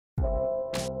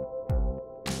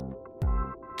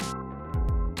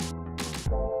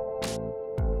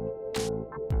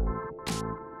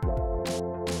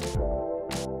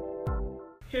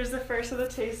is the first of the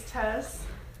taste tests.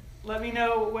 Let me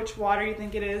know which water you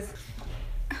think it is.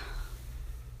 I'm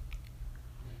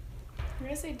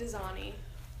gonna say Dasani.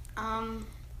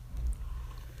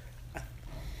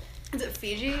 Is it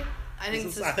Fiji? I think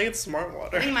it's Smart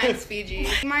Water. I think mine's Fiji.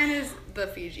 Mine is the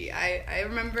Fiji. I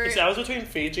remember. See, I was between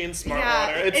Fiji and Smart Yeah,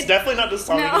 Water. It's definitely not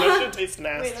Dasani. No. That shit tastes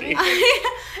nasty.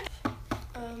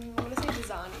 I'm gonna say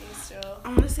Dasani still.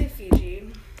 I'm gonna say Fiji.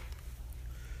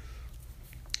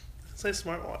 Say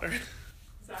Smart Water.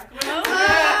 Exactly.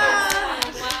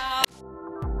 Wow.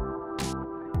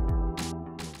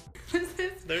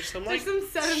 There's some There's some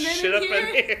sediment shit up in here.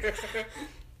 here.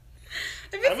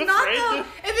 If it's I'm not afraid though,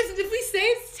 to- if we say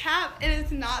it's Tap and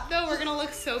it's not though, we're gonna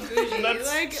look so bougie. That's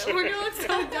Like true. we're gonna look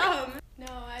so dumb. No,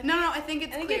 No, I think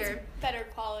it's I think clear. it's better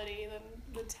quality than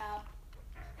the Tap.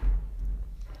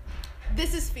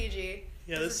 This is Fiji.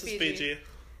 Yeah, this is Fiji.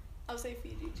 I'll say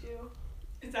Fiji too.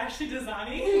 It's actually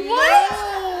Dasani.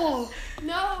 What?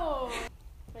 No.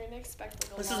 I didn't expect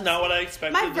like a This lot. is not what I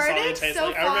expected My Dasani to verdict taste so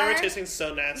like. I remember it far- tasting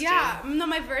so nasty. Yeah, no,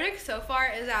 my verdict so far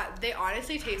is that they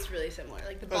honestly taste really similar.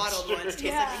 Like the That's bottled true. ones taste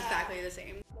Yeah. like exactly the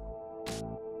same.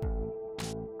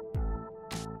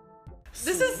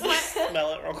 This is what.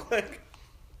 Smell it real quick.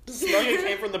 The smell it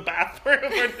came from the bathroom.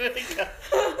 Where did it go?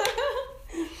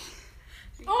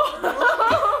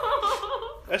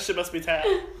 That shit must be Tap.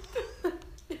 Spit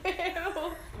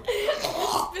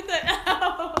that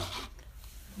out.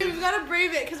 We've gotta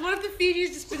brave it, because what if the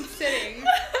Fiji's just been sitting?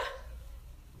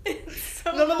 It's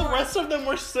so None of the hard. rest of them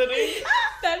were sitting.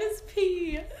 That is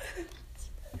pee.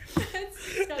 That's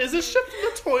Is it shipped to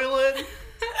the toilet?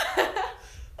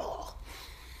 Oh.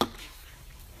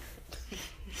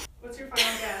 What's your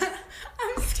final guess?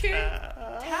 I'm scared.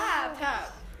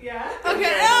 Tap. Yeah?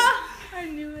 Okay. I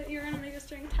knew it. You were gonna make us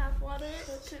drink tap water.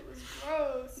 That shit was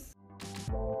gross.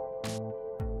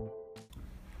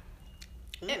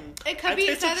 It could I be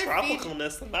tasted either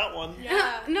tropicalness in that one.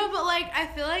 Yeah. No, but like I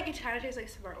feel like it kind of tastes like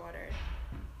Smart Water.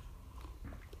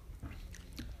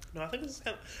 No, I think this is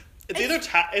kind of. It's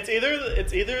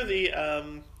either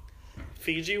the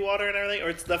Fiji water and everything, or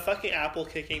it's the fucking apple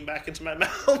kicking back into my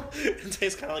mouth. It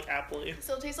tastes kind of like appley.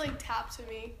 Still tastes like tap to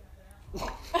me.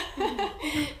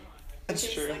 That's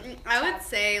Tastes true. like I would tap.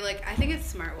 say like I think it's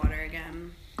Smart Water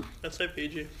again. Let's say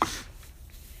Fiji.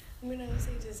 I'm gonna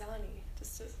say Dasani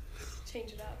just to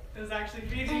change it up. It was actually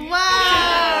Fiji.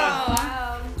 Wow.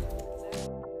 Wow.